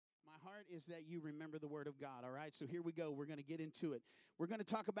part is that you remember the Word of God, all right? So here we go. We're going to get into it. We're going to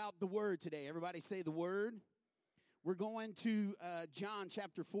talk about the Word today. Everybody say the Word. We're going to John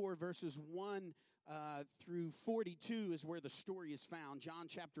chapter 4, verses 1 through 42 is where the story is found. John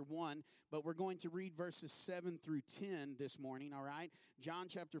chapter 1, but we're going to read verses 7 through 10 this morning, all right? John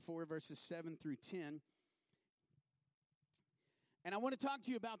chapter 4, verses 7 through 10. And I want to talk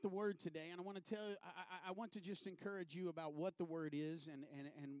to you about the Word today, and I want to tell you, I want to just encourage you about what the Word is and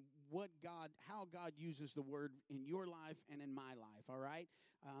what God, how God uses the Word in your life and in my life, all right?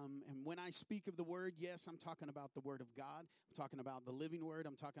 And when I speak of the Word, yes, I'm talking about the Word of God. I'm talking about the living Word.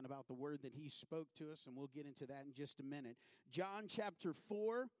 I'm talking about the Word that He spoke to us, and we'll get into that in just a minute. John chapter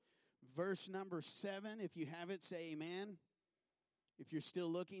 4, verse number 7. If you have it, say amen. If you're still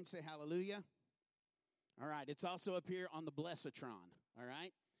looking, say hallelujah. All right, it's also up here on the Blessatron, all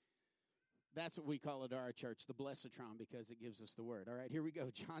right? That's what we call it at our church, the Blessatron, because it gives us the word. All right, here we go.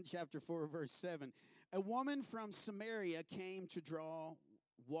 John chapter 4, verse 7. A woman from Samaria came to draw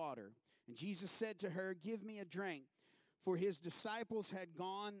water, and Jesus said to her, "Give me a drink," for his disciples had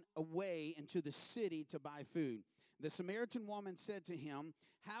gone away into the city to buy food. The Samaritan woman said to him,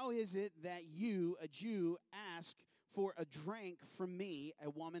 "How is it that you, a Jew, ask for a drink from me, a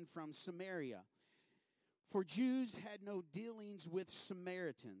woman from Samaria?" For Jews had no dealings with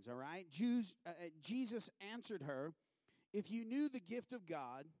Samaritans, all right? Jesus answered her, "If you knew the gift of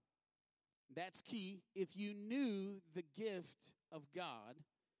God," that's key, if you knew the gift of God,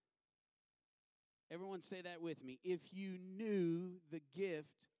 everyone say that with me. If you knew the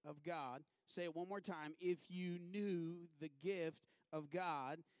gift of God, say it one more time. If you knew the gift of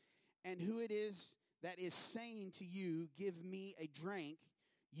God, and who it is that is saying to you, "Give me a drink,"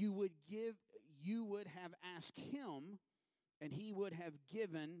 you would have asked him, and he would have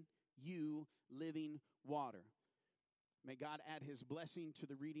given you living water. May God add his blessing to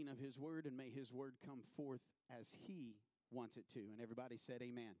the reading of his word, and may his word come forth as he wants it to. And everybody said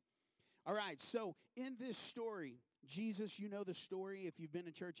amen. All right, so in this story, Jesus, you know the story. If you've been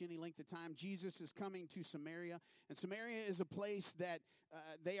in church any length of time, Jesus is coming to Samaria. And Samaria is a place that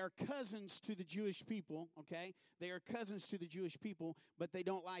they are cousins to the Jewish people, okay? They are cousins to the Jewish people, but they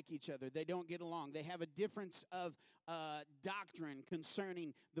don't like each other. They don't get along. They have a difference of doctrine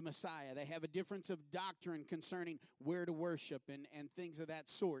concerning the Messiah. They have a difference of doctrine concerning where to worship and things of that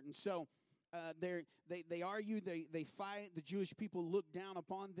sort. And so they argue, they fight. The Jewish people look down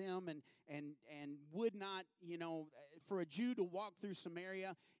upon them and would not, for a Jew to walk through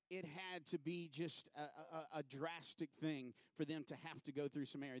Samaria, it had to be just a drastic thing for them to have to go through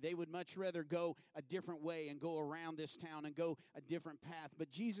Samaria. They would much rather go a different way and go around this town and go a different path. But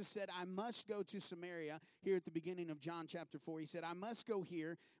Jesus said, "I must go to Samaria." Here at the beginning of John chapter 4, he said, "I must go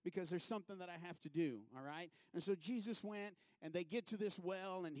here because there's something that I have to do," all right? And so Jesus went, and they get to this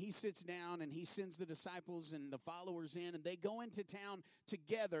well, and he sits down, and he sends the disciples and the followers in, and they go into town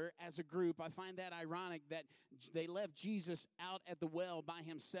together as a group. I find that ironic that they left Jesus out at the well by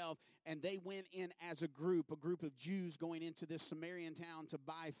himself, and they went in as a group of Jews going into this Samaritan town to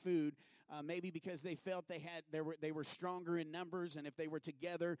buy food, maybe because they felt they were stronger in numbers, and if they were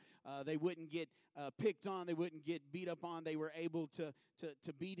together, they wouldn't get picked on, they wouldn't get beat up on, they were able to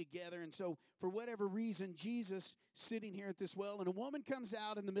be together. And so for whatever reason, Jesus sitting here at this well, and a woman comes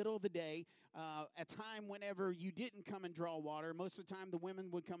out in the middle of the day, a time whenever you didn't come and draw water. Most of the time the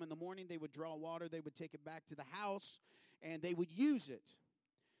women would come in the morning, they would draw water, they would take it back to the house, and they would use it.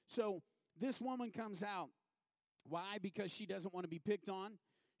 So this woman comes out. Why? Because she doesn't want to be picked on.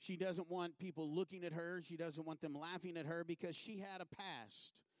 She doesn't want people looking at her. She doesn't want them laughing at her because she had a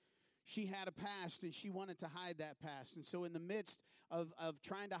past. She had a past, and she wanted to hide that past. And so in the midst of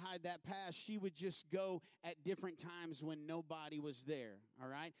trying to hide that past, she would just go at different times when nobody was there, all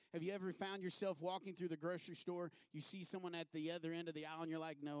right? Have you ever found yourself walking through the grocery store, you see someone at the other end of the aisle, and you're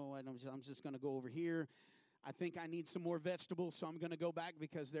like, "No, I'm just going to go over here. I think I need some more vegetables, so I'm going to go back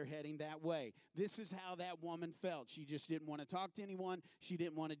because they're heading that way." This is how that woman felt. She just didn't want to talk to anyone. She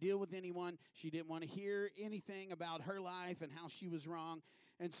didn't want to deal with anyone. She didn't want to hear anything about her life and how she was wrong.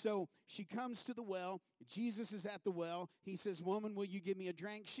 And so she comes to the well. Jesus is at the well. He says, "Woman, will you give me a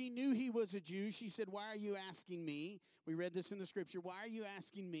drink?" She knew he was a Jew. She said, "Why are you asking me?" We read this in the scripture. "Why are you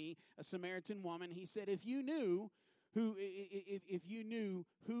asking me, a Samaritan woman?" He said, if you knew who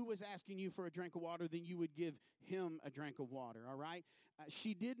was asking you for a drink of water, then you would give him a drink of water, all right?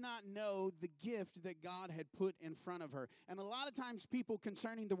 She did not know the gift that God had put in front of her. And a lot of times people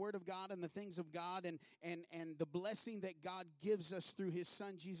concerning the Word of God and the things of God and the blessing that God gives us through His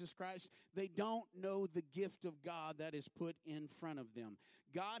Son, Jesus Christ, they don't know the gift of God that is put in front of them.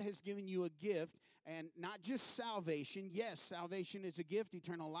 God has given you a gift, and not just salvation. Yes, salvation is a gift.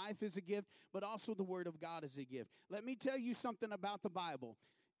 Eternal life is a gift, but also the Word of God is a gift. Let me tell you something about the Bible.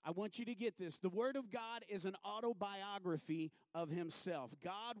 I want you to get this. The Word of God is an autobiography of Himself.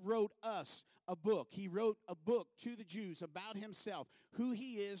 God wrote us a book. He wrote a book to the Jews about Himself, who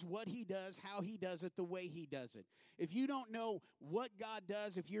He is, what He does, how He does it, the way He does it. If you don't know what God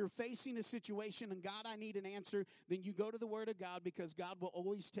does, if you're facing a situation and God, I need an answer, then you go to the Word of God, because God will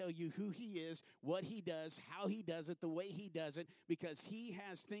always tell you who He is, what He does, how He does it, the way He does it, because He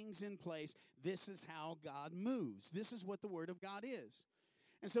has things in place. This is how God moves. This is what the Word of God is.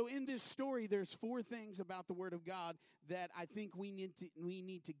 And so in this story, there's 4 things about the Word of God that I think we need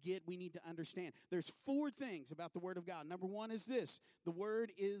to understand. There's 4 things about the Word of God. Number 1 is this: the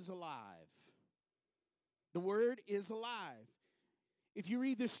Word is alive. The Word is alive. If you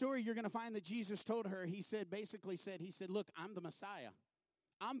read this story, you're going to find that Jesus told her, he said, look, I'm the Messiah.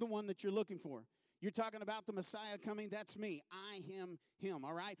 I'm the one that you're looking for. You're talking about the Messiah coming. That's me. I am Him,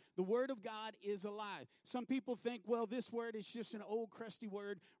 all right? The Word of God is alive. Some people think, well, this word is just an old crusty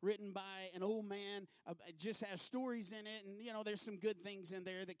word written by an old man. It just has stories in it, and, there's some good things in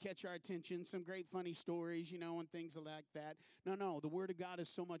there that catch our attention, some great funny stories, and things like that. No, the Word of God is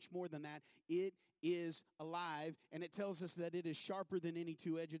so much more than that. It is alive, and it tells us that it is sharper than any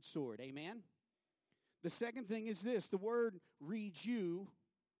two-edged sword. Amen? The second thing is this: the Word reads you,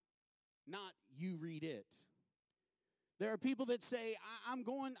 not you read it. There are people that say,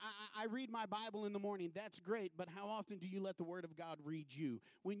 I read my Bible in the morning. That's great, but how often do you let the Word of God read you?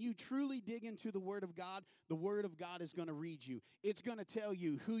 When you truly dig into the Word of God is going to read you. It's going to tell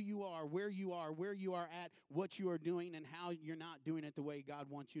you who you are, where you are at, what you are doing, and how you're not doing it the way God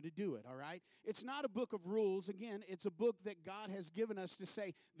wants you to do it, all right? It's not a book of rules. Again, it's a book that God has given us to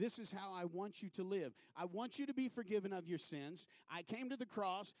say, this is how I want you to live. I want you to be forgiven of your sins. I came to the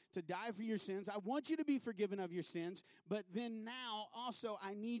cross to die for your sins. I want you to be forgiven of your sins. But then now also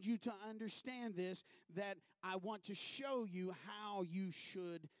I need you to understand this, that I want to show you how you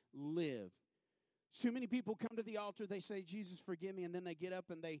should live. Too many people come to the altar, they say, Jesus, forgive me, and then they get up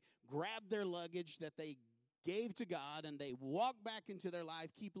and they grab their luggage that they gave to God and they walk back into their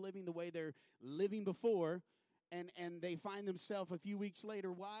life, keep living the way they're living before, and they find themselves a few weeks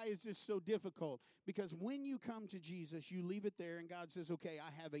later, why is this so difficult? Because when you come to Jesus, you leave it there and God says, okay,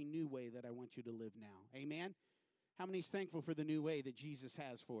 I have a new way that I want you to live now. Amen? How many is thankful for the new way that Jesus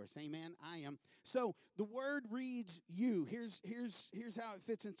has for us? Amen? I am. So the Word reads you. Here's how it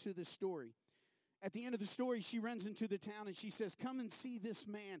fits into the story. At the end of the story, she runs into the town and she says, come and see this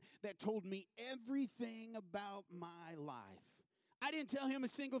man that told me everything about my life. I didn't tell him a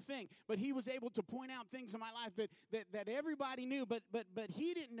single thing, but he was able to point out things in my life that everybody knew, but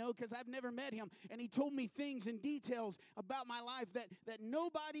he didn't know because I've never met him. And he told me things and details about my life that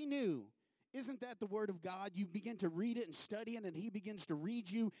nobody knew. Isn't that the Word of God? You begin to read it and study it, and He begins to read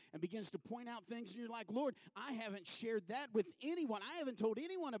you and begins to point out things, and you're like, Lord, I haven't shared that with anyone. I haven't told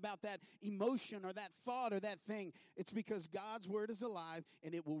anyone about that emotion or that thought or that thing. It's because God's Word is alive,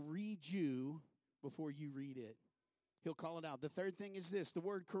 and it will read you before you read it. He'll call it out. The third thing is this: the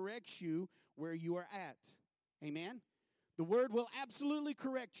Word corrects you where you are at. Amen? The Word will absolutely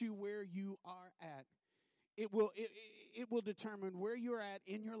correct you where you are at. It will determine where you're at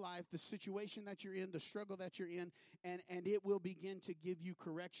in your life, the situation that you're in, the struggle that you're in, and it will begin to give you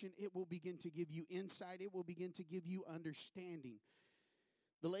correction. It will begin to give you insight. It will begin to give you understanding.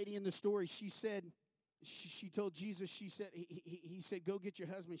 The lady in the story, she said, she told Jesus, she said, he said, go get your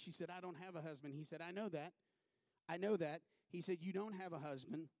husband. She said, I don't have a husband. He said, I know that. I know that. He said, you don't have a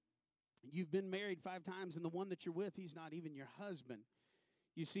husband. You've been married 5 times, and the one that you're with, he's not even your husband.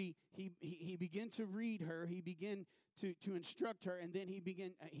 You see, he began to read her, he began to instruct her, and then he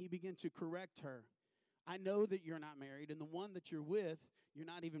began to correct her. I know that you're not married, and the one that you're with, you're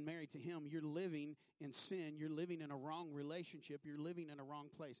not even married to him. You're living in sin. You're living in a wrong relationship. You're living in a wrong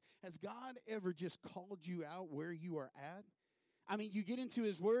place. Has God ever just called you out where you are at? I mean, you get into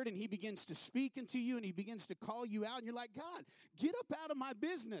His Word, and He begins to speak into you, and He begins to call you out, and you're like, God, get up out of my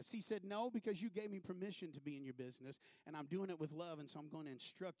business. He said, no, because you gave me permission to be in your business, and I'm doing it with love, and so I'm going to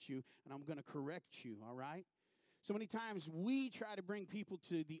instruct you, and I'm going to correct you, all right? So many times we try to bring people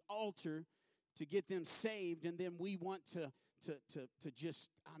to the altar to get them saved, and then we want to to just,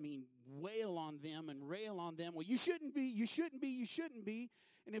 wail on them and rail on them. Well, you shouldn't be, you shouldn't be, you shouldn't be.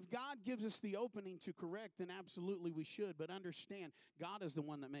 And if God gives us the opening to correct, then absolutely we should. But understand, God is the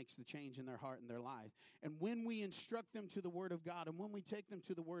one that makes the change in their heart and their life. And when we instruct them to the Word of God, and when we take them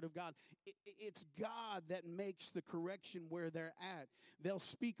to the Word of God, it's God that makes the correction where they're at. They'll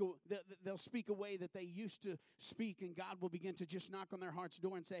speak a way that they used to speak, and God will begin to just knock on their heart's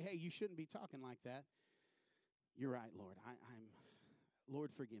door and say, hey, you shouldn't be talking like that. You're right, Lord.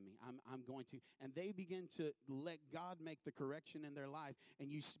 Lord, forgive me. I'm going to. And they begin to let God make the correction in their life,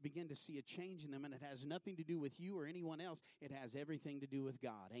 and you begin to see a change in them, and it has nothing to do with you or anyone else. It has everything to do with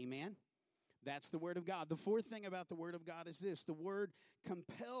God. Amen? That's the Word of God. The fourth thing about the Word of God is this. The Word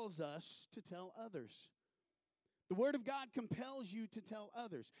compels us to tell others. The Word of God compels you to tell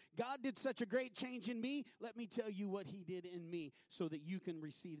others. God did such a great change in me. Let me tell you what He did in me so that you can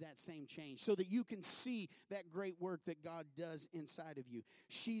receive that same change, so that you can see that great work that God does inside of you.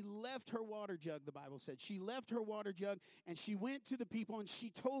 She left her water jug, the Bible said. She left her water jug, and she went to the people, and she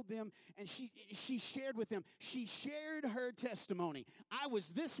told them, and she shared with them. She shared her testimony. I was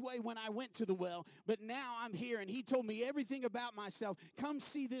this way when I went to the well, but now I'm here, and He told me everything about myself. Come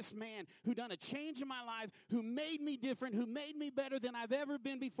see this man who done a change in my life, who made me different, who made me better than I've ever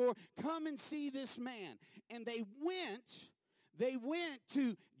been before. Come and see this man. And they went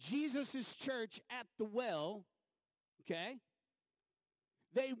to Jesus' church at the well, okay?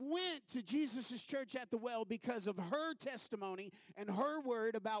 They went to Jesus' church at the well because of her testimony and her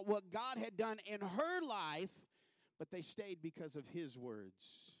word about what God had done in her life, but they stayed because of His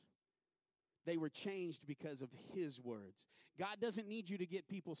words. They were changed because of His words. God doesn't need you to get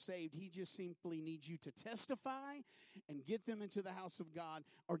people saved. He just simply needs you to testify and get them into the house of God,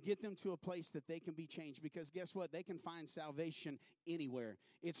 or get them to a place that they can be changed. Because guess what? They can find salvation anywhere.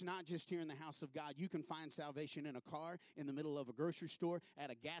 It's not just here in the house of God. You can find salvation in a car, in the middle of a grocery store,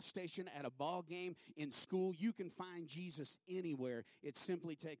 at a gas station, at a ball game, in school. You can find Jesus anywhere. It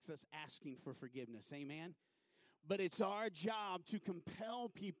simply takes us asking for forgiveness. Amen? But it's our job to compel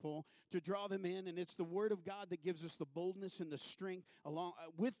people, to draw them in, and it's the Word of God that gives us the boldness and the strength along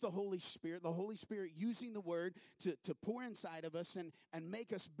with the Holy Spirit using the Word to pour inside of us and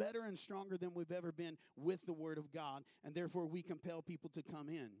make us better and stronger than we've ever been with the Word of God, and therefore we compel people to come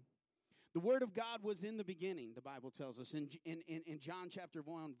in. The Word of God was in the beginning, the Bible tells us, in John chapter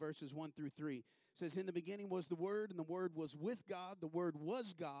 1, verses 1 through 3. It says, in the beginning was the Word, and the Word was with God. The Word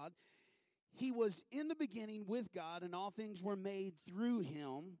was God. He was in the beginning with God, and all things were made through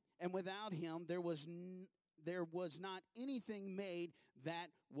Him, and without Him there was not anything made that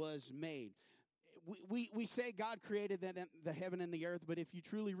was made. We say God created the heaven and the earth, but if you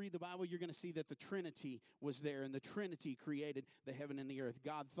truly read the Bible, you're going to see that the Trinity was there, and the Trinity created the heaven and the earth.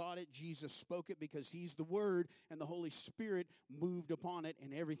 God thought it, Jesus spoke it because He's the Word, and the Holy Spirit moved upon it,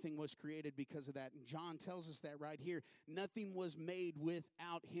 and everything was created because of that. And John tells us that right here. Nothing was made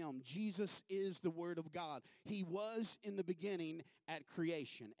without Him. Jesus is the Word of God. He was in the beginning at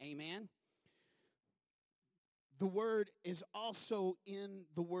creation. Amen? The Word is also in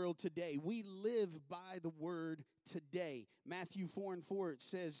the world today. We live by the Word today. Matthew 4:4, it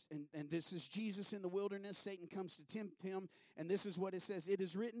says, and this is Jesus in the wilderness. Satan comes to tempt Him, and this is what it says. It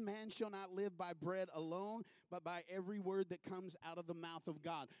is written, man shall not live by bread alone, but by every word that comes out of the mouth of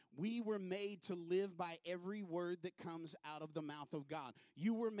God. We were made to live by every word that comes out of the mouth of God.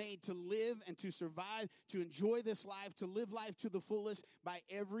 You were made to live and to survive, to enjoy this life, to live life to the fullest by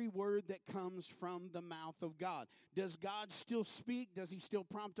every word that comes from the mouth of God. Does God still speak? Does He still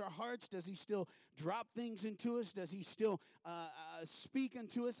prompt our hearts? Does He still drop things into us? Does He still speak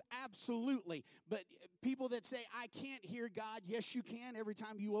unto us? Absolutely. But people that say, I can't hear God, yes, you can. Every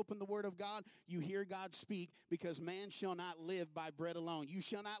time you open the Word of God, you hear God speak, because man shall not live by bread alone. You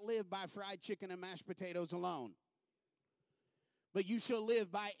shall not live by fried chicken and mashed potatoes alone. But you shall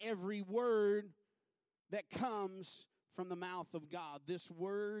live by every word that comes from the mouth of God. This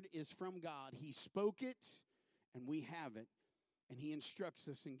word is from God. He spoke it, and we have it. And He instructs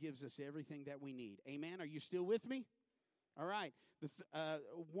us and gives us everything that we need. Amen? Are you still with me? All right.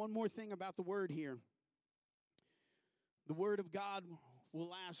 One more thing about the Word here. The Word of God will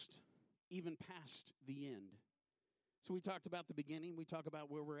last even past the end. So we talked about the beginning. We talk about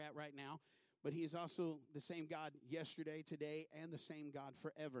where we're at right now. But He is also the same God yesterday, today, and the same God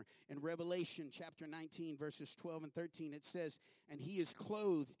forever. In Revelation chapter 19, verses 12 and 13, it says, and He is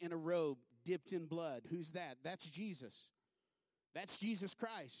clothed in a robe dipped in blood. Who's that? That's Jesus. That's Jesus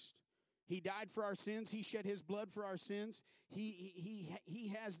Christ. He died for our sins. He shed His blood for our sins. He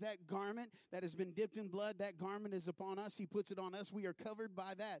has that garment that has been dipped in blood. That garment is upon us. He puts it on us. We are covered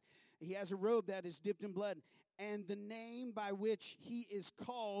by that. He has a robe that is dipped in blood. And the name by which he is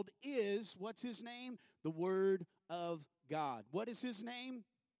called is, what's his name? The Word of God. What is his name?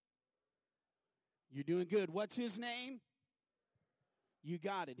 You're doing good. What's his name? You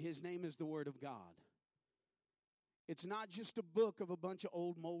got it. His name is the Word of God. It's not just a book of a bunch of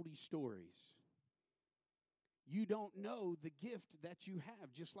old moldy stories. You don't know the gift that you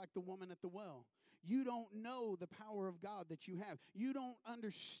have, just like the woman at the well. You don't know the power of God that you have. You don't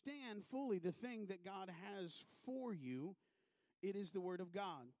understand fully the thing that God has for you. It is the Word of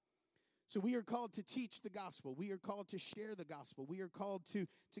God. So we are called to teach the gospel. We are called to share the gospel. We are called to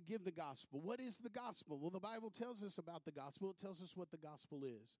give the gospel. What is the gospel? Well, the Bible tells us about the gospel. It tells us what the gospel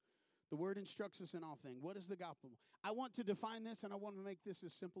is. The Word instructs us in all things. What is the gospel? I want to define this, and I want to make this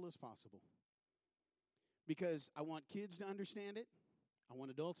as simple as possible. Because I want kids to understand it. I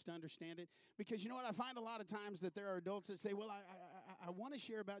want adults to understand it. Because you know what? I find a lot of times that there are adults that say, well, I want to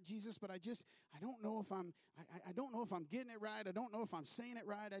share about Jesus, but I don't know if I don't know if I'm getting it right. I don't know if I'm saying it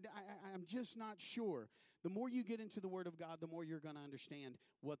right. I'm just not sure. The more you get into the Word of God, the more you're going to understand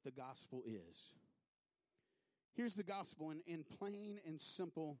what the gospel is. Here's the gospel in plain and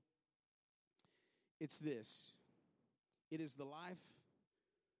simple. It's this. It is the life,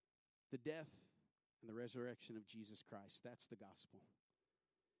 the death, and the resurrection of Jesus Christ. That's the gospel.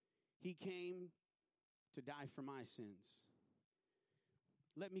 He came to die for my sins.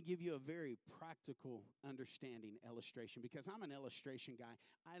 Let me give you a very practical understanding illustration, because I'm an illustration guy.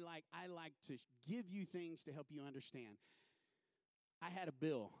 I like to give you things to help you understand. I had a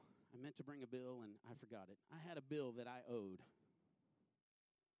bill. I meant to bring a bill, and I forgot it. I had a bill that I owed.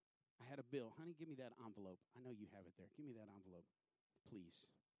 I had a bill. Honey, give me that envelope. I know you have it there. Give me that envelope, please.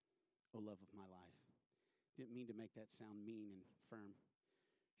 Oh, love of my life. Didn't mean to make that sound mean and firm.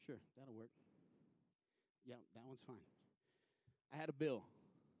 Sure, that'll work. Yeah, that one's fine. I had a bill.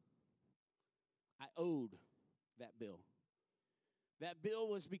 I owed that bill. That bill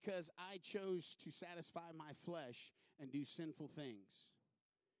was because I chose to satisfy my flesh and do sinful things.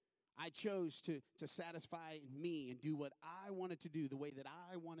 I chose to satisfy me and do what I wanted to do the way that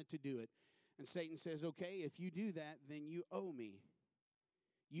I wanted to do it. And Satan says, okay, if you do that, then you owe me.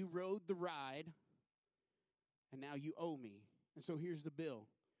 You rode the ride, and now you owe me. And so here's the bill.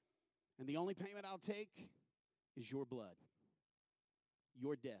 And the only payment I'll take is your blood,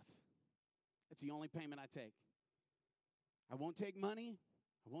 your death. That's the only payment I take. I won't take money.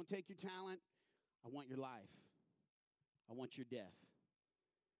 I won't take your talent. I want your life. I want your death.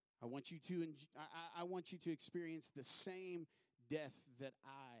 I want you to experience the same death that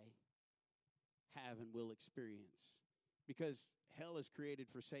I have and will experience. Because hell is created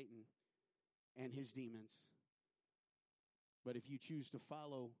for Satan and his demons. But if you choose to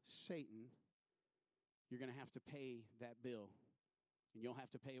follow Satan, you're going to have to pay that bill. And you'll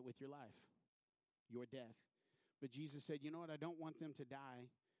have to pay it with your life, your death. But Jesus said, you know what? I don't want them to die,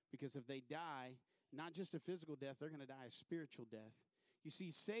 because if they die, not just a physical death, they're going to die a spiritual death. You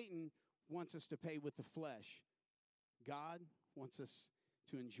see, Satan wants us to pay with the flesh. God wants us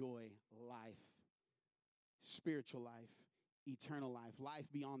to enjoy life, spiritual life, eternal life, life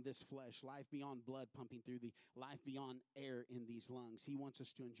beyond this flesh, life beyond blood pumping through life beyond air in these lungs. He wants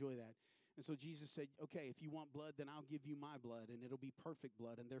us to enjoy that. And so Jesus said, okay, if you want blood, then I'll give you my blood, and it'll be perfect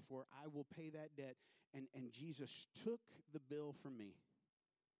blood, and therefore I will pay that debt. And Jesus took the bill from me,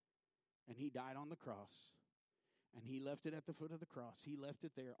 and he died on the cross, and he left it at the foot of the cross. He left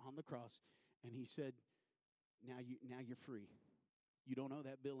it there on the cross, and he said, now you're free. You don't owe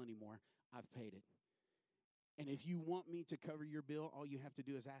that bill anymore. I've paid it. And if you want me to cover your bill, all you have to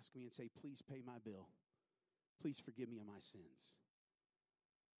do is ask me and say, please pay my bill. Please forgive me of my sins.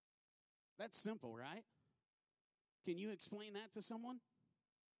 That's simple, right? Can you explain that to someone?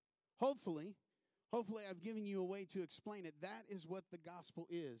 Hopefully I've given you a way to explain it. That is what the gospel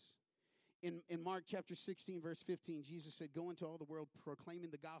is. In Mark chapter 16, verse 15, Jesus said, go into all the world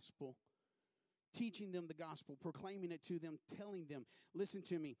proclaiming the gospel, teaching them the gospel, proclaiming it to them, telling them. Listen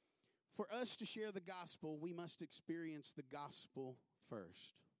to me. For us to share the gospel, we must experience the gospel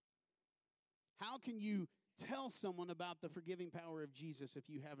first. How can you tell someone about the forgiving power of Jesus if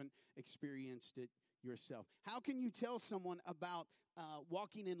you haven't experienced it yourself? How can you tell someone about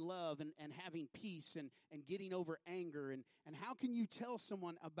walking in love and having peace and getting over anger? And how can you tell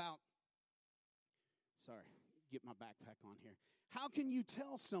someone about, get my backpack on here. How can you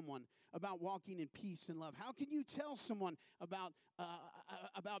tell someone about walking in peace and love? How can you tell someone about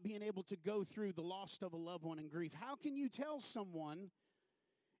being able to go through the loss of a loved one and grief? How can you tell someone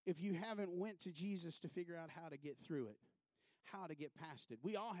if you haven't went to Jesus to figure out how to get through it? how to get past it.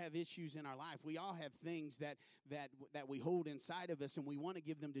 We all have issues in our life. We all have things that we hold inside of us, and we want to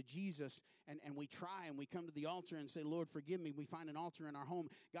give them to Jesus, and we try, and we come to the altar and say, Lord, forgive me. We find an altar in our home.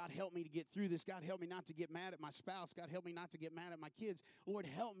 God, help me to get through this. God, help me not to get mad at my spouse. God, help me not to get mad at my kids. Lord,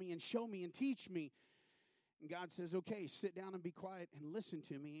 help me and show me and teach me. And God says, okay, sit down and be quiet and listen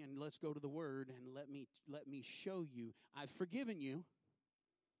to me, and let's go to the Word, and let me show you. I've forgiven you,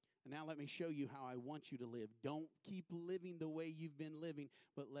 and now let me show you how I want you to live. Don't keep living the way you've been living,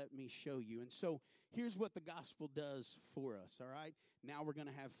 but let me show you. And so here's what the gospel does for us, all right? Now we're going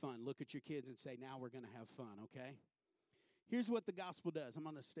to have fun. Look at your kids and say, now we're going to have fun, okay? Here's what the gospel does. I'm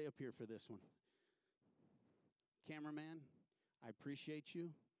going to stay up here for this one. Cameraman, I appreciate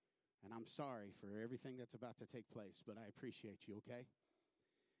you. And I'm sorry for everything that's about to take place, but I appreciate you, okay?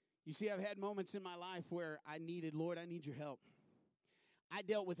 You see, I've had moments in my life where I needed, Lord, I need your help. I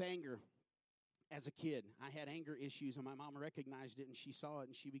dealt with anger as a kid. I had anger issues, and my mom recognized it, and she saw it,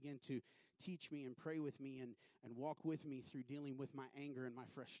 and she began to teach me and pray with me and walk with me through dealing with my anger and my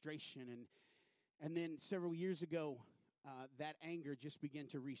frustration. And then several years ago, that anger just began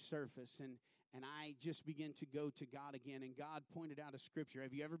to resurface, and I just began to go to God again, and God pointed out a scripture.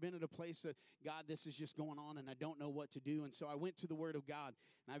 Have you ever been at a place that, God, this is just going on, and I don't know what to do? And so I went to the Word of God,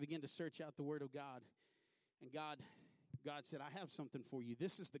 and I began to search out the Word of God. And God said, I have something for you.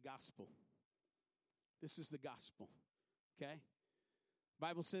 This is the gospel. This is the gospel, okay? The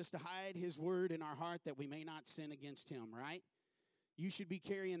Bible says to hide His Word in our heart that we may not sin against Him, right? You should be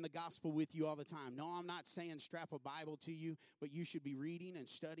carrying the gospel with you all the time. No, I'm not saying strap a Bible to you, but you should be reading and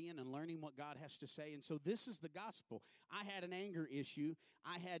studying and learning what God has to say. And so this is the gospel. I had an anger issue.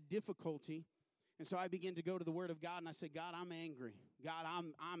 I had difficulty. And so I began to go to the Word of God, and I said, God, I'm angry. God,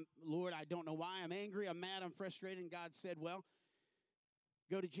 I'm Lord, I don't know why I'm angry. I'm mad. I'm frustrated. And God said, well,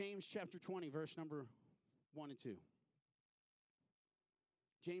 go to James chapter 20, verse number 1 and 2.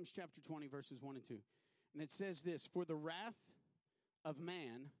 James chapter 20, verses 1 and 2. And it says this, for the wrath of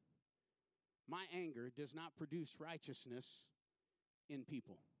man, my anger does not produce righteousness in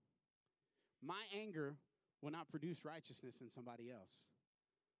people. My anger will not produce righteousness in somebody else.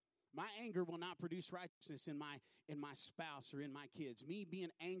 My anger will not produce righteousness in my spouse or in my kids. Me being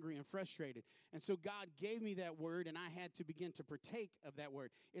angry and frustrated. And so God gave me that word, and I had to begin to partake of that word.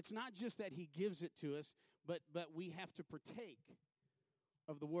 It's not just that He gives it to us, but we have to partake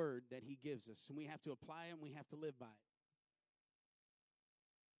of the word that He gives us, and we have to apply it, and we have to live by it.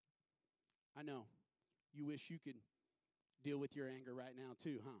 I know. You wish you could deal with your anger right now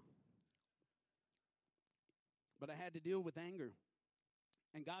too, huh? But I had to deal with anger,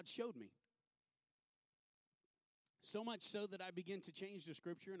 and God showed me. So much so that I began to change the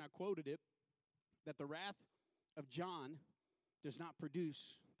scripture, and I quoted it, that the wrath of John does not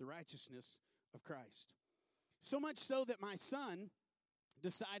produce the righteousness of Christ. So much so that my son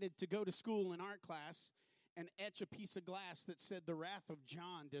decided to go to school in art class and etch a piece of glass that said the wrath of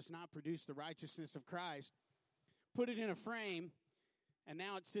John does not produce the righteousness of Christ, put it in a frame, and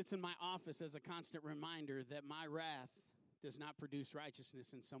now it sits in my office as a constant reminder that my wrath does not produce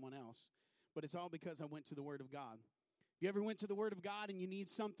righteousness in someone else. But it's all because I went to the Word of God. You ever went to the Word of God and you need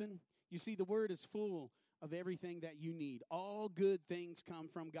something? You see, the Word is full of everything that you need. All good things come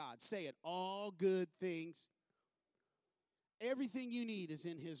from God. Say it, all good things. Everything you need is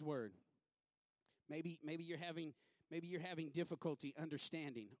in His Word. Maybe you're having difficulty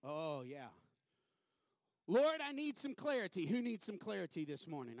understanding. Oh, yeah. Lord, I need some clarity. Who needs some clarity this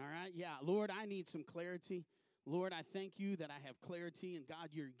morning, all right? Yeah, Lord, I need some clarity. Lord, I thank you that I have clarity, and God,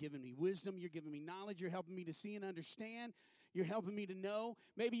 you're giving me wisdom. You're giving me knowledge. You're helping me to see and understand. You're helping me to know.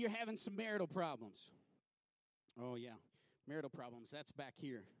 Maybe you're having some marital problems. Oh, yeah, marital problems. That's back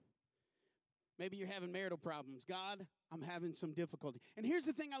here. Maybe you're having marital problems. God, I'm having some difficulty. And here's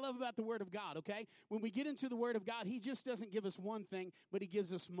the thing I love about the Word of God, okay? When we get into the Word of God, He just doesn't give us one thing, but He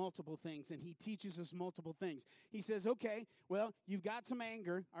gives us multiple things, and He teaches us multiple things. He says, okay, well, you've got some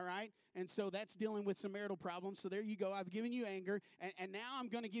anger, all right? And so that's dealing with some marital problems. So there you go. I've given you anger, and now I'm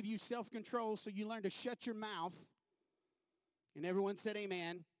going to give you self-control so you learn to shut your mouth. And everyone said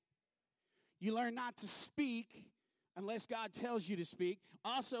amen. You learn not to speak unless God tells you to speak.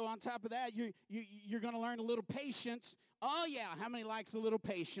 Also, on top of that, you're going to learn a little patience. Oh, yeah. How many likes a little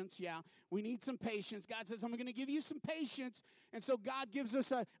patience? Yeah. We need some patience. God says, I'm going to give you some patience. And so God gives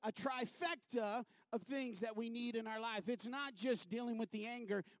us a trifecta of things that we need in our life. It's not just dealing with the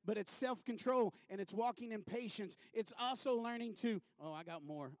anger, but it's self-control, and it's walking in patience. It's also learning to, oh, I got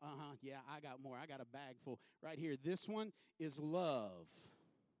more. Yeah, I got more. I got a bag full right here. This one is love.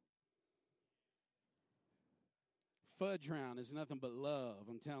 Fudge round is nothing but love,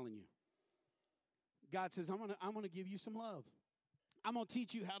 I'm telling you. God says, I'm gonna give you some love. I'm going to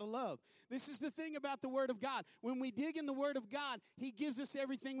teach you how to love. This is the thing about the Word of God. When we dig in the Word of God, He gives us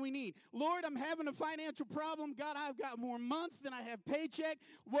everything we need. Lord, I'm having a financial problem. God, I've got more month than I have paycheck.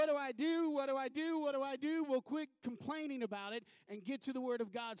 What do I do? What do I do? What do I do? Well, quit complaining about it and get to the Word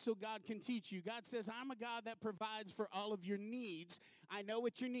of God so God can teach you. God says, I'm a God that provides for all of your needs. I know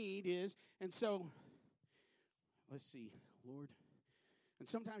what your need is. And so, let's see, Lord. And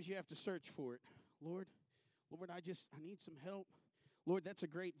sometimes you have to search for it. Lord, I need some help. Lord, that's a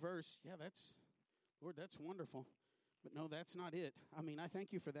great verse. Yeah, Lord, that's wonderful. But no, that's not it. I mean, I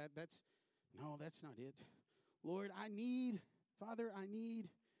thank you for that. That's not it. Lord, Father, I need,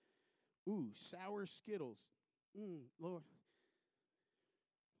 sour Skittles.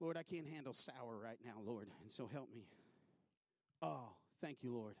 Lord, I can't handle sour right now, Lord, and so help me. Oh, thank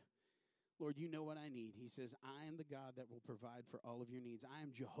you, Lord. Lord, you know what I need. He says, I am the God that will provide for all of your needs. I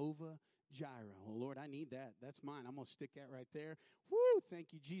am Jehovah Jireh. Well, Lord, I need that. That's mine. I'm going to stick that right there. Woo!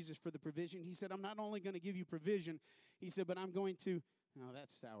 Thank you, Jesus, for the provision. He said, I'm not only going to give you provision, he said, but I'm going to, no,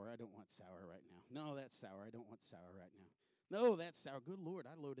 that's sour. I don't want sour right now. No, that's sour. I don't want sour right now. No, that's sour. Good Lord,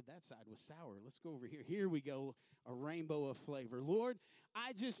 I loaded that side with sour. Let's go over here. Here we go, a rainbow of flavor. Lord,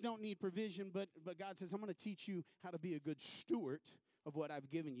 I just don't need provision, but God says, I'm going to teach you how to be a good steward of what I've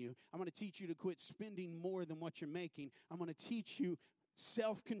given you. I'm going to teach you to quit spending more than what you're making. I'm going to teach you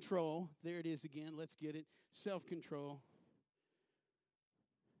self-control. There it is again. Let's get it. Self-control.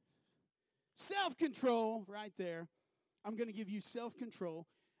 Self-control right there. I'm going to give you self-control.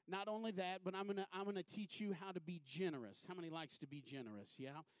 Not only that, but I'm going to teach you how to be generous. How many likes to be generous?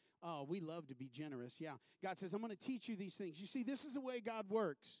 Yeah. Oh, we love to be generous. Yeah. God says, I'm going to teach you these things. You see, this is the way God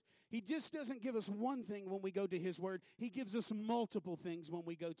works. He just doesn't give us one thing when we go to His Word. He gives us multiple things when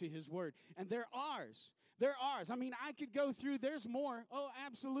we go to His Word. And they're ours. They're ours. I mean, I could go through, there's more. Oh,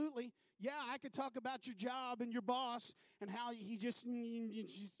 absolutely. Yeah, I could talk about your job and your boss and how he just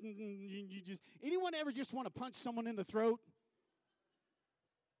anyone ever just want to punch someone in the throat?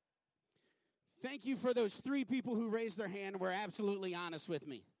 Thank you for those 3 people who raised their hand and were absolutely honest with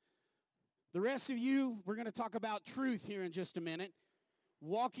me. The rest of you, we're going to talk about truth here in just a minute.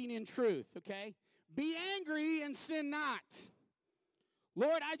 Walking in truth, okay? Be angry and sin not.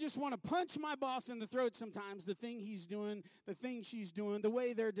 Lord, I just want to punch my boss in the throat sometimes, the thing he's doing, the thing she's doing, the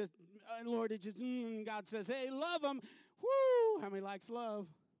way they're just, Lord, it just, God says, hey, love them. Woo! How many likes love?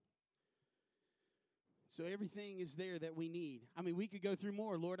 So everything is there that we need. I mean, we could go through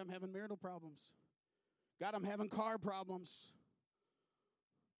more. Lord, I'm having marital problems. God, I'm having car problems.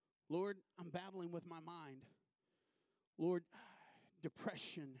 Lord, I'm battling with my mind. Lord,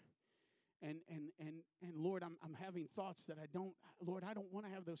 depression. And Lord, I'm having thoughts that I don't want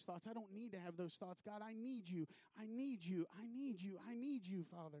to have those thoughts. I don't need to have those thoughts. God, I need you. I need you. I need you. I need you,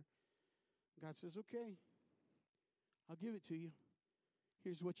 Father. God says, okay, I'll give it to you.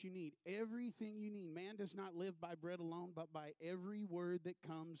 Here's what you need. Everything you need. Man does not live by bread alone, but by every word that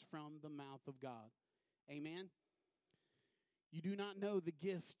comes from the mouth of God. Amen? You do not know the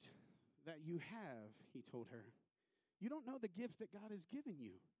gift that you have, he told her. You don't know the gift that God has given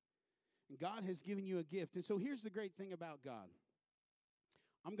you. And God has given you a gift. And so here's the great thing about God.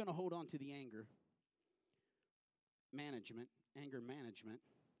 I'm going to hold on to the anger management.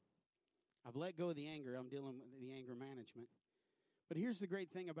 I've let go of the anger. I'm dealing with the anger management. But here's the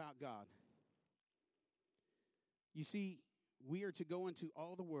great thing about God. You see, we are to go into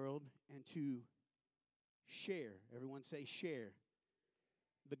all the world and to share. Everyone say share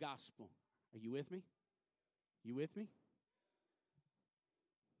the gospel. Are you with me? You with me?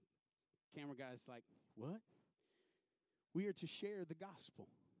 Camera guy's like, what? We are to share the gospel.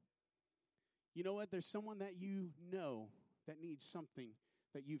 You know what? There's someone that you know that needs something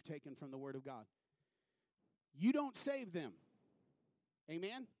that you've taken from the Word of God. You don't save them.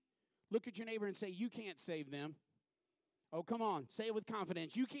 Amen? Look at your neighbor and say, you can't save them. Oh, come on. Say it with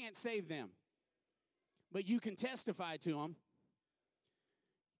confidence. You can't save them. But you can testify to them.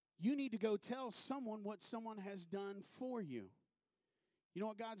 You need to go tell someone what someone has done for you. You know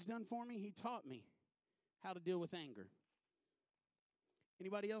what God's done for me? He taught me how to deal with anger.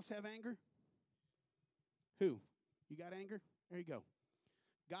 Anybody else have anger? Who? You got anger? There you go.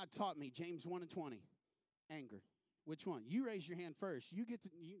 God taught me, James 1:20, anger. Which one? You raise your hand first.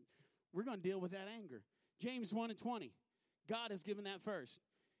 We're going to deal with that anger. James 1:20. God has given that first.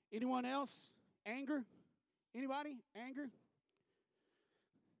 Anyone else? Anger? Anybody? Anger?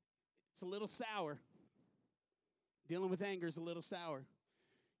 It's a little sour. Dealing with anger is a little sour.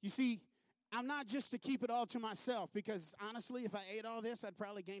 You see, I'm not just to keep it all to myself, because honestly, if I ate all this, I'd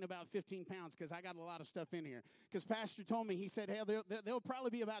probably gain about 15 pounds because I got a lot of stuff in here. Because Pastor told me, he said, hey, there'll probably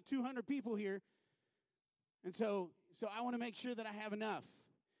be about 200 people here And so I want to make sure that I have enough.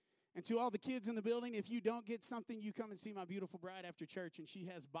 And to all the kids in the building, if you don't get something, you come and see my beautiful bride after church, and she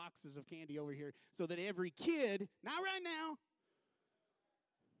has boxes of candy over here so that every kid, not right now,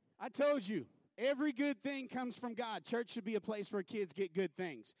 I told you, every good thing comes from God. Church should be a place where kids get good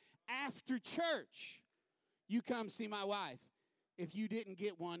things. After church, you come see my wife. If you didn't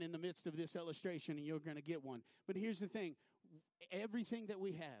get one in the midst of this illustration, and you're going to get one. But here's the thing. Everything that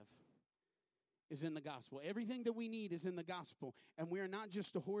we have is in the gospel. Everything that we need is in the gospel. And we are not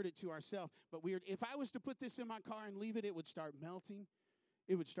just to hoard it to ourselves, but if I was to put this in my car and leave it, it would start melting.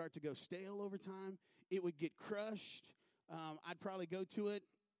 It would start to go stale over time. It would get crushed. I'd probably go to it,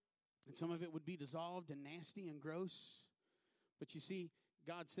 and some of it would be dissolved and nasty and gross. But you see,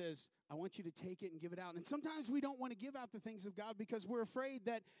 God says, I want you to take it and give it out. And sometimes we don't want to give out the things of God because we're afraid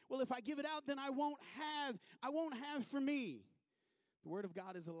that, well, if I give it out, then I won't have for me. The word of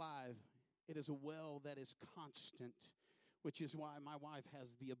God is alive. It is a well that is constant, which is why my wife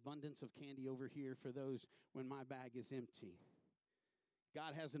has the abundance of candy over here for those when my bag is empty.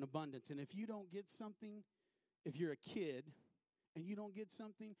 God has an abundance. And if you don't get something, if you're a kid and you don't get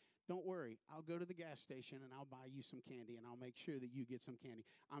something, don't worry. I'll go to the gas station and I'll buy you some candy, and I'll make sure that you get some candy.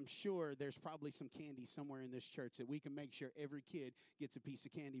 I'm sure there's probably some candy somewhere in this church that we can make sure every kid gets a piece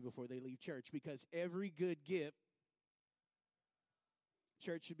of candy before they leave church, because every good gift,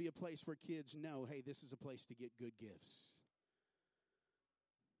 church should be a place where kids know, hey, this is a place to get good gifts.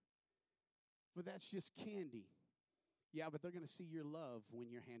 But that's just candy. Yeah, but they're going to see your love when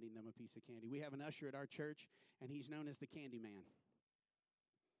you're handing them a piece of candy. We have an usher at our church, and he's known as the Candy Man.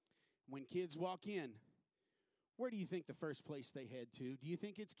 When kids walk in, where do you think the first place they head to? Do you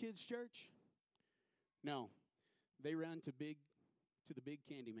think it's kids' church? No. They run to the big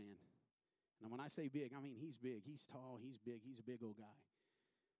Candy Man. And when I say big, I mean he's big. He's tall. He's big. He's a big old guy.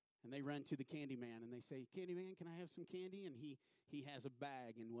 And they run to the Candy Man, and they say, Candy Man, can I have some candy? And he has a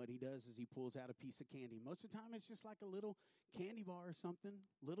bag, and what he does is he pulls out a piece of candy. Most of the time, it's just like a little candy bar or something,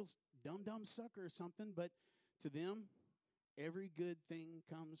 little dum-dum sucker or something. But to them, every good thing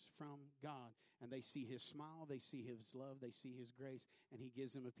comes from God. And they see his smile, they see his love, they see his grace, and he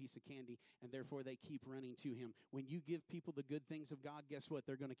gives them a piece of candy, and therefore they keep running to him. When you give people the good things of God, guess what?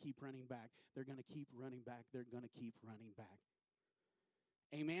 They're going to keep running back. They're going to keep running back. They're going to keep running back.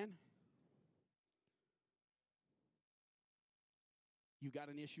 Amen? You got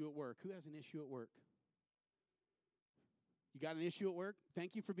an issue at work. Who has an issue at work? You got an issue at work?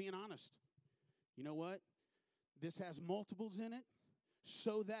 Thank you for being honest. You know what? This has multiples in it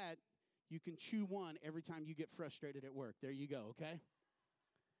so that you can chew one every time you get frustrated at work. There you go, okay?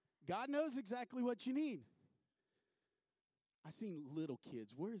 God knows exactly what you need. I seen little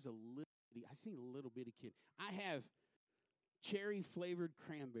kids. Where's a little bitty? I seen a little bitty kid. I have cherry-flavored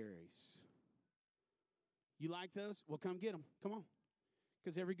cranberries. You like those? Well, come get them. Come on.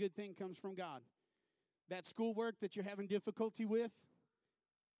 Because every good thing comes from God. That schoolwork that you're having difficulty with,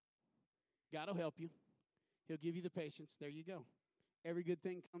 God will help you. He'll give you the patience. There you go. Every good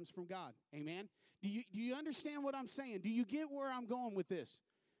thing comes from God. Amen? Do you understand what I'm saying? Do you get where I'm going with this?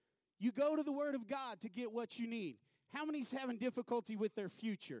 You go to the Word of God to get what you need. How many's having difficulty with their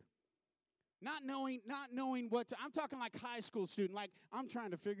future? Not knowing what to, I'm talking like high school student, like I'm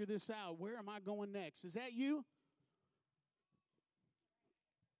trying to figure this out. Where am I going next? Is that you?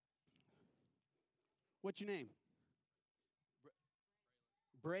 What's your name?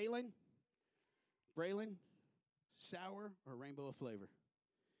 Braylon? Braylon? Sour or rainbow of flavor?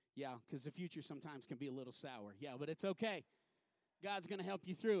 Yeah, because the future sometimes can be a little sour. Yeah, but it's okay. God's going to help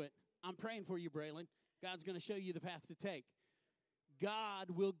you through it. I'm praying for you, Braylon. God's going to show you the path to take.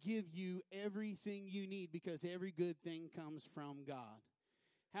 God will give you everything you need because every good thing comes from God.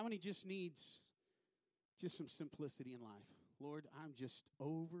 How many just needs just some simplicity in life? Lord, I'm just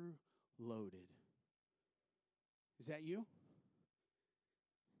overloaded. Is that you?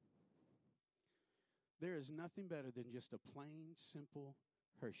 There is nothing better than just a plain, simple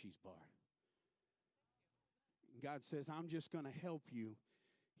Hershey's bar. God says, I'm just going to help you.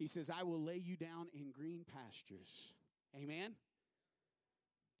 He says, I will lay you down in green pastures. Amen?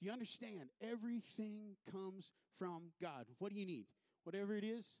 Do you understand? Everything comes from God. What do you need? Whatever it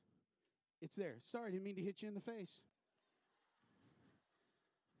is, it's there. Sorry, I didn't mean to hit you in the face.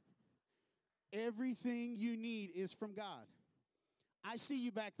 Everything you need is from God. I see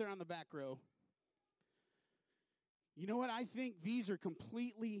you back there on the back row. You know what? I think these are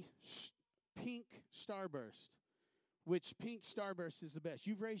completely pink Starburst, which pink Starburst is the best.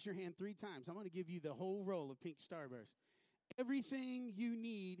 You've raised your hand 3 times. I'm going to give you the whole roll of pink Starburst. Everything you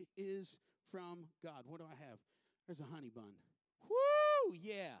need is from God. What do I have? There's a honey bun. Woo!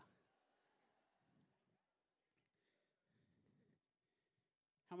 Yeah.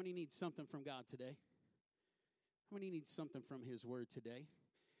 many need something from God today? How many need something from his word today?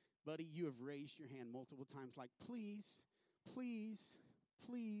 Buddy, you have raised your hand multiple times like, please, please,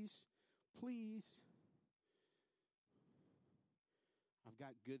 please, please. I've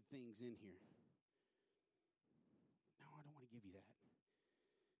got good things in here. No, I don't want to give you that.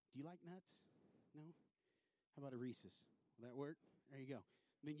 Do you like nuts? No? How about a Reese's? Will that work? There you go.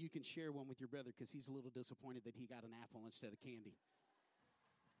 Then you can share one with your brother because he's a little disappointed that he got an apple instead of candy.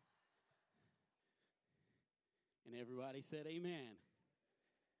 And everybody said amen.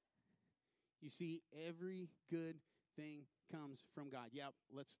 You see, every good thing comes from God. Yeah,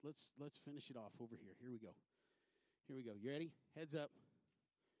 let's finish it off over here. Here we go. Here we go. You ready? Heads up.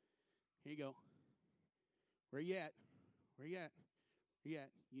 Here you go. Where you at? Where you at? Where you at?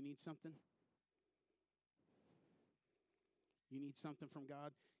 You need something? You need something from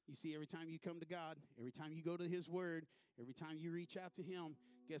God? You see, every time you come to God, every time you go to his word, every time you reach out to him,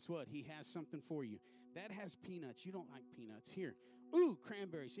 guess what? He has something for you. That has peanuts. You don't like peanuts. Here. Ooh,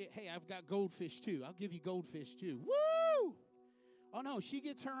 cranberries. Hey, I've got goldfish too. I'll give you goldfish too. Woo! Oh, no, she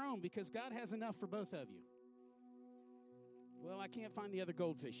gets her own because God has enough for both of you. Well, I can't find the other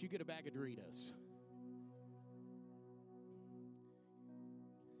goldfish. You get a bag of Doritos.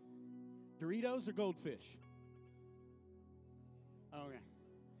 Doritos or goldfish? Okay.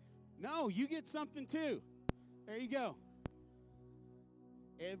 No, you get something too. There you go.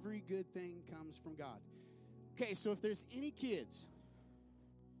 Every good thing comes from God. Okay, so if there's any kids,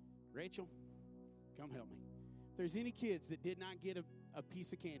 Rachel, come help me. If there's any kids that did not get a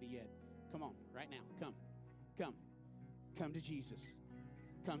piece of candy yet, come on, right now. Come. Come to Jesus.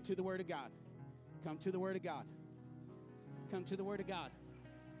 Come to the Word of God. Come to the Word of God. Come to the Word of God.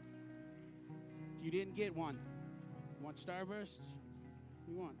 If you didn't get one, you want Starburst?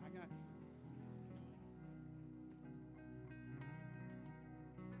 You want? I got.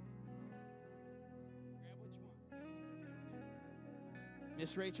 Grab what you want.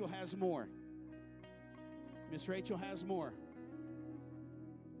 Miss Rachel has more. Miss Rachel has more.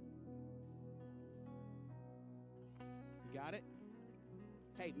 You got it?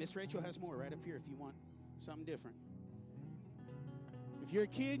 Hey, Miss Rachel has more right up here if you want something different. If you're a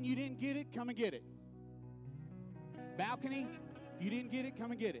kid and you didn't get it, come and get it. Balcony, if you didn't get it,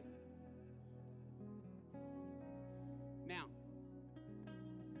 come and get it. Now,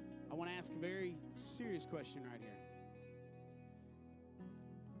 I want to ask a very serious question right here.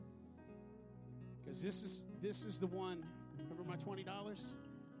 Because this is the one, remember my $20?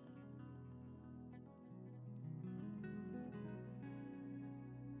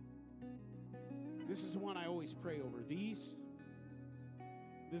 This is the one I always pray over. This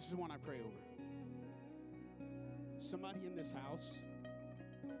is the one I pray over. Somebody in this house,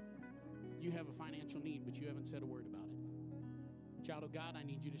 you have a financial need, but you haven't said a word about it. Child of God, I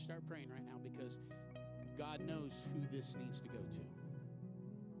need you to start praying right now because God knows who this needs to go to.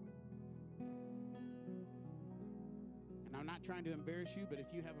 And I'm not trying to embarrass you, but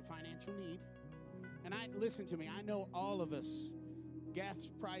if you have a financial need, and listen to me, I know all of us, gas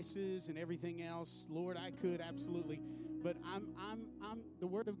prices and everything else, Lord, I could absolutely, but the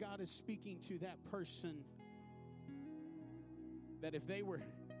Word of God is speaking to that person that if they were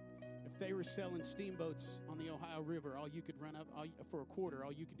selling steamboats on the Ohio River, all you could run up for a quarter,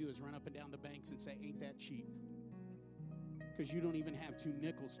 all you could do is run up and down the banks and say, ain't that cheap? Because you don't even have two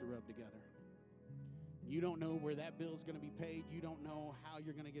nickels to rub together. You don't know where that bill's going to be paid. You don't know how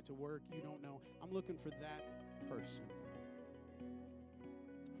you're going to get to work. You don't know. I'm looking for that person.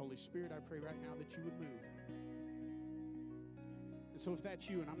 Holy Spirit, I pray right now that you would move. And so if that's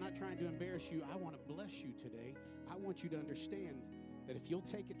you, and I'm not trying to embarrass you, I want to bless you today. I want you to understand that if you'll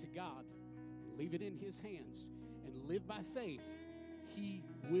take it to God and leave it in his hands and live by faith, he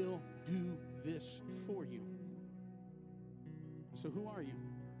will do this for you. So who are you?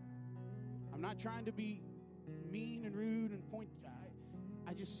 I'm not trying to be mean and rude and point.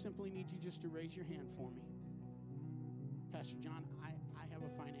 I just simply need you just to raise your hand for me. Pastor John, I have a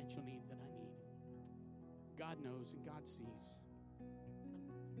financial need that I need. God knows and God sees.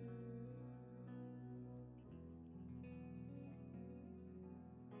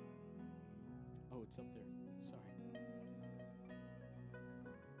 Oh, it's up there. Sorry.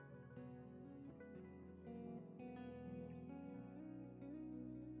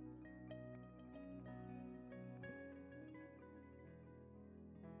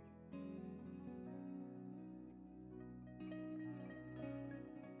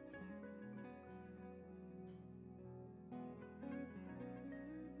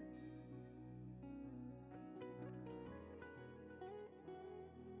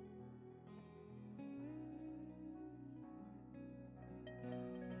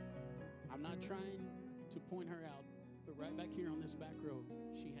 trying to point her out, but right back here on this back row,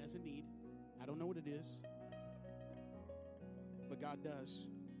 she has a need. I don't know what it is, but God does.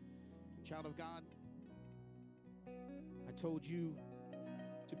 Child of God, I told you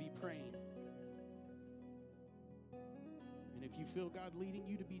to be praying. And if you feel God leading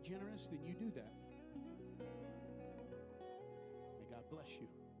you to be generous, then you do that. May God bless you.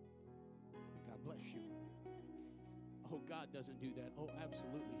 May God bless you. Oh, God doesn't do that. Oh,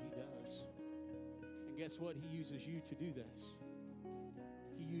 absolutely, He does. And guess what? He uses you to do this.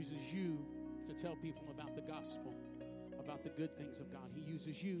 He uses you to tell people about the gospel, about the good things of God. He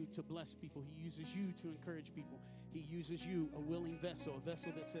uses you to bless people. He uses you to encourage people. He uses you, a willing vessel, a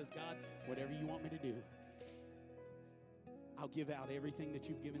vessel that says, God, whatever you want me to do, I'll give out everything that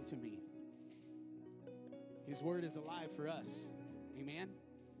you've given to me. His word is alive for us. Amen?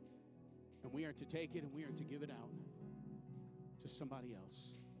 And we are to take it and we are to give it out to somebody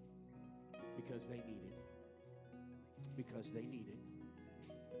else because they need it. Because they need it.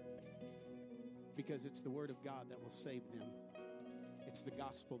 Because it's the word of God that will save them. It's the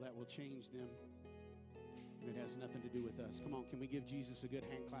gospel that will change them. And it has nothing to do with us. Come on, can we give Jesus a good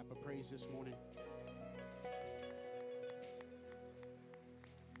hand clap of praise this morning?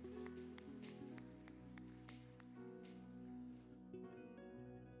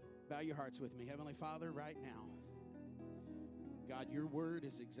 Bow your hearts with me. Heavenly Father, right now, God, your word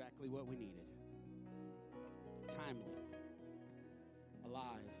is exactly what we needed. Timely,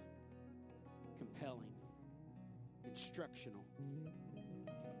 alive, compelling, instructional.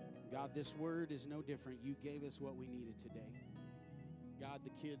 God, this word is no different. You gave us what we needed today. God,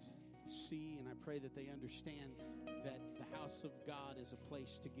 the kids see, and I pray that they understand that the house of God is a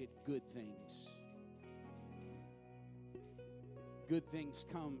place to get good things. Good things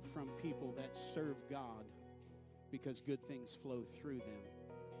come from people that serve God because good things flow through them.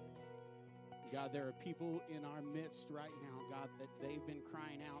 God, there are people in our midst right now, God, that they've been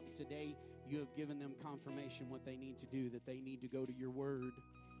crying out. Today, you have given them confirmation what they need to do, that they need to go to your word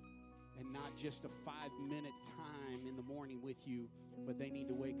and not just a 5-minute time in the morning with you, but they need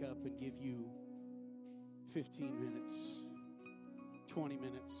to wake up and give you 15 minutes, 20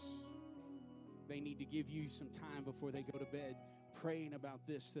 minutes. They need to give you some time before they go to bed, praying about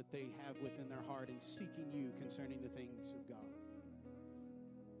this that they have within their heart and seeking you concerning the things of God.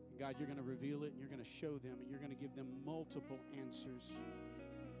 And God, you're going to reveal it and you're going to show them and you're going to give them multiple answers.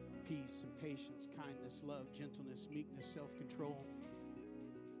 Peace and patience, kindness, love, gentleness, meekness, self-control.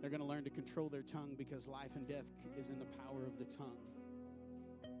 They're going to learn to control their tongue because life and death is in the power of the tongue.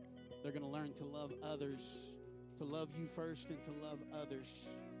 They're going to learn to love others, to love you first and to love others.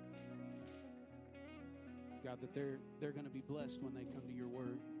 God, that they're going to be blessed when they come to your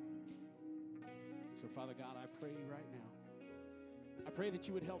word. So, Father God, I pray right now. I pray that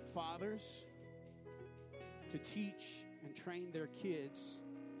you would help fathers to teach and train their kids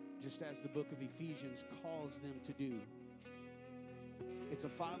just as the book of Ephesians calls them to do. It's a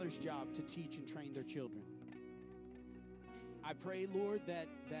father's job to teach and train their children. I pray, Lord, that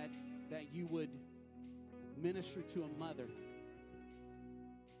you would minister to a mother,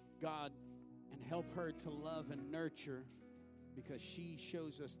 God, and help her to love and nurture because she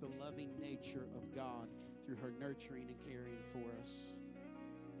shows us the loving nature of God through her nurturing and caring for us.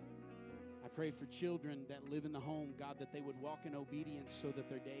 I pray for children that live in the home, God, that they would walk in obedience so that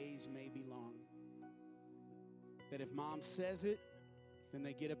their days may be long. That if mom says it, then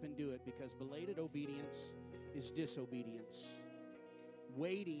they get up and do it because belated obedience is disobedience.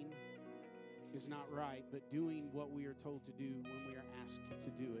 Waiting is not right, but doing what we are told to do when we are asked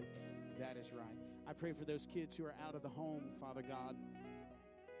to do it, that is right. I pray for those kids who are out of the home, Father God,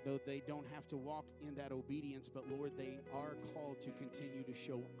 though they don't have to walk in that obedience, but Lord, they are called to continue to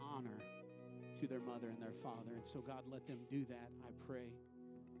show honor to their mother and their father. And so, God, let them do that, I pray,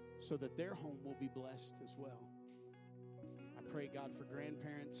 so that their home will be blessed as well. I pray, God, for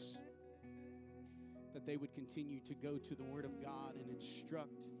grandparents, that they would continue to go to the Word of God and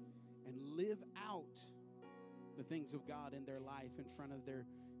instruct and live out the things of God in their life in front of their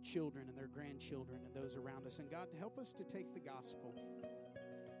children and their grandchildren and those around us. And God, help us to take the gospel.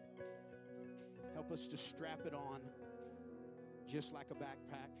 Help us to strap it on just like a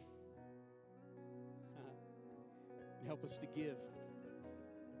backpack. And help us to give,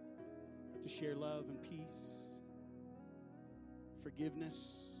 to share love and peace,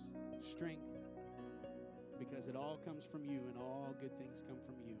 forgiveness, strength, because it all comes from you and all good things come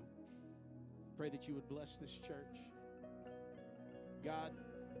from you. Pray that you would bless this church. God,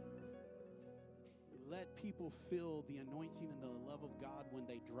 let people feel the anointing and the love of God when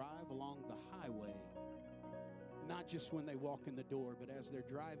they drive along the highway, not just when they walk in the door, but as they're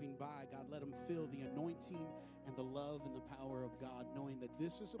driving by, God, let them feel the anointing and the love and the power of God, knowing that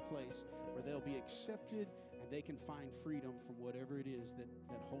this is a place where they'll be accepted and they can find freedom from whatever it is that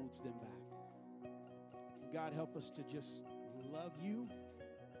holds them back. God, help us to just love you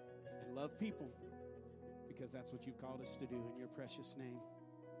and love people, because that's what you've called us to do. In your precious name,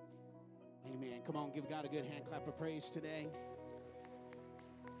 amen. Come on, give God a good hand clap of praise today.